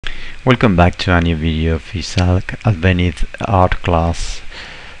Welcome back to a new video of Isalk Albanese art class.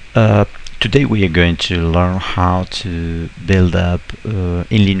 Uh, Today we are going to learn how to build up in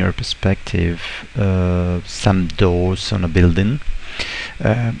linear perspective some doors on a building.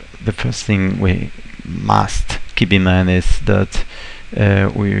 The first thing we must keep in mind is that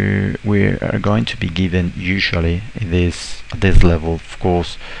we are going to be given usually at this level, of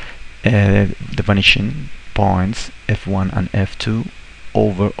course, the vanishing points f1 and f2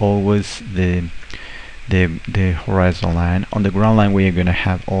 over always the horizon line. On the ground line we are going to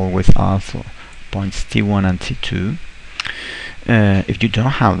have always also points t1 and t2. If you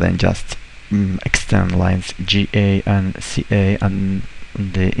don't have them, just extend lines GA and CA and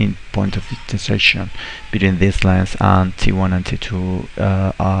the point of intersection between these lines and t1 and t2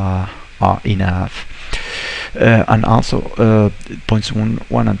 are enough. And also points 1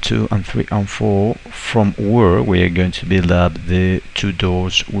 and 2 and 3 and 4, from where we are going to build up the two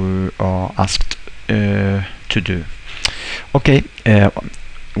doors we are asked to do. Okay,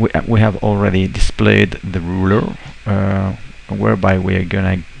 we have already displayed the ruler, whereby we are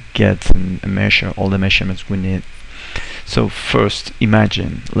gonna get and measure all the measurements we need. So first,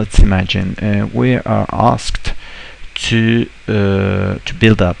 let's imagine we are asked to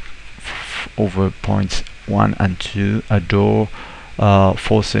build up over points 1 and 2 a door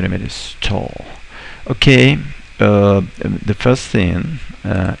 4 centimeters tall. Okay, the first thing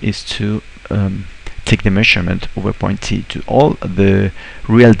is to take the measurement over point T2. All the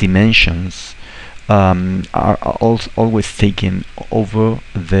real dimensions are always taken over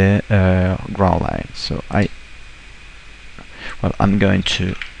the ground line. So I'm going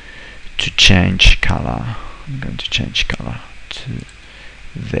to change color. I'm going to change color to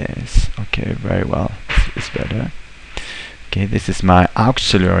this. Okay, very well, it's better. Okay, this is my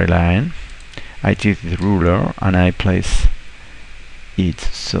auxiliary line. I take the ruler and I place it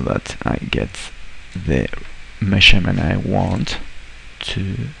so that I get the measurement I want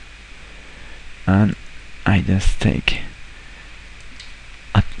to, and I just take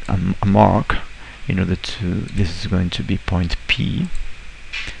a mark in order to, this is going to be point P.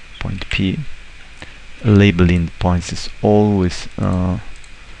 Labeling points is always a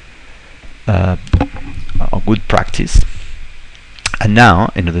good practice. And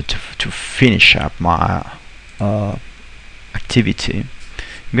now, in order to finish up my activity,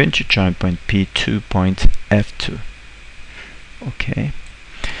 I'm going to join point P to point F2. Okay,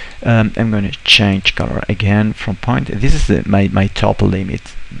 I'm going to change color again from point. This is my top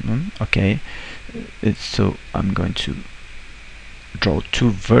limit. Okay, so I'm going to draw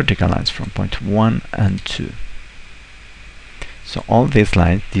two vertical lines from point 1 and 2. So all these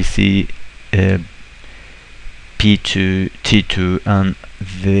lines, DC P2, T2, and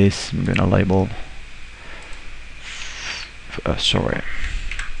this I'm gonna label 5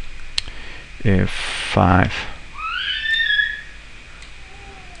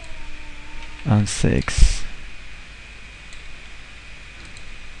 and 6.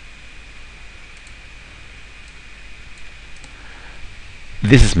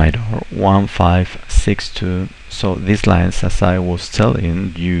 This is my door 1, 5, 6, 2. So these lines, as I was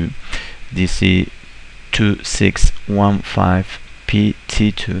telling you, DC 2, 6, 1, 5, P,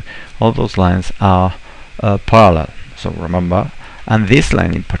 T2, all those lines are parallel, so remember. And this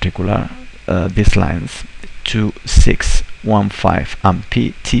line in particular, these lines 2, 6, 1, 5 and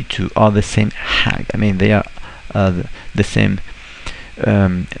P, T2 are the same height. I mean, they are the same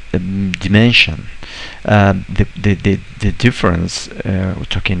dimension. The difference, we're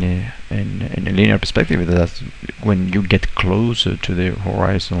talking in a linear perspective, that when you get closer to the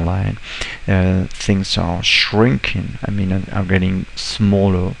horizon line, things are shrinking. I mean, are getting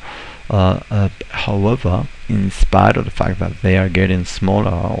smaller. However, in spite of the fact that they are getting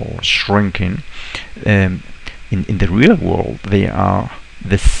smaller or shrinking, in the real world they are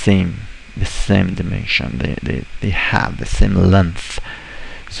the same dimension. They have the same length.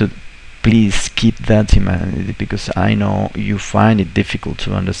 So please keep that in mind, because I know you find it difficult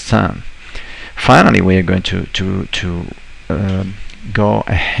to understand. Finally, we are going to go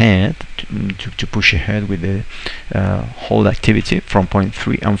ahead, to push ahead with the whole activity from point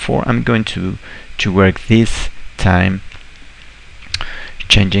 3 and 4. I'm going to work this time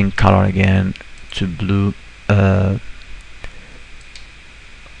changing color again to blue.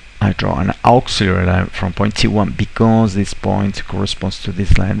 I draw an auxiliary line from point T1 because this point corresponds to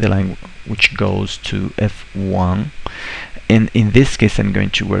this line, the line which goes to F1. And in this case, I'm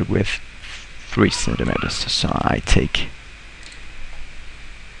going to work with 3 centimeters. So I take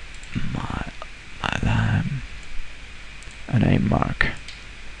my line and I mark.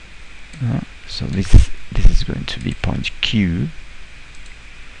 So this is going to be point Q.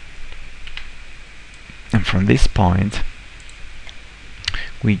 and from this point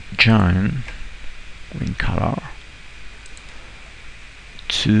we join green color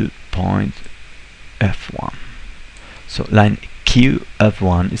to point F1. So line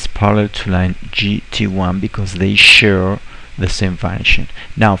QF1 is parallel to line GT1 because they share the same vanishing.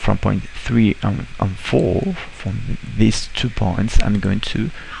 Now from point 3 and 4, from these 2 points, I'm going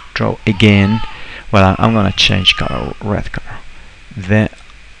to draw again. Well, I'm going to change color, red color. Then,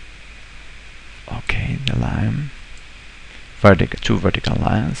 okay, the line, vertical, 2 vertical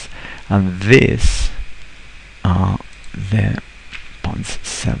lines, and this are the points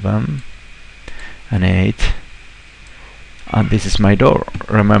 7 and 8, and this is my door.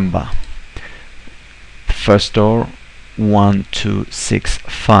 Remember, the first door 1, 2, 6,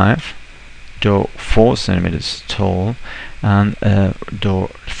 5, door 4 centimeters tall, and door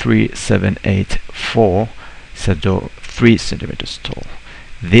 3, 7, 8, 4 is a door 3 centimeters tall.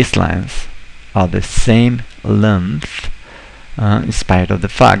 These lines are the same length, in spite of the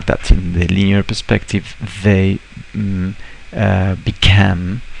fact that in the linear perspective they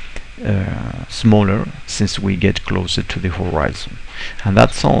become smaller since we get closer to the horizon. And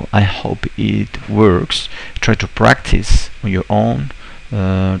that's all. I hope it works. Try to practice on your own,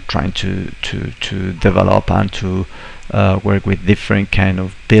 trying to develop and to work with different kind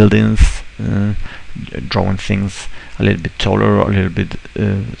of buildings, drawing things a little bit taller, a little bit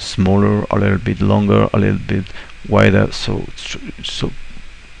smaller, a little bit longer, a little bit wider. So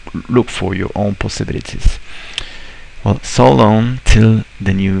look for your own possibilities. Well, so long till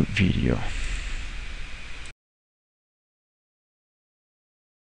the new video.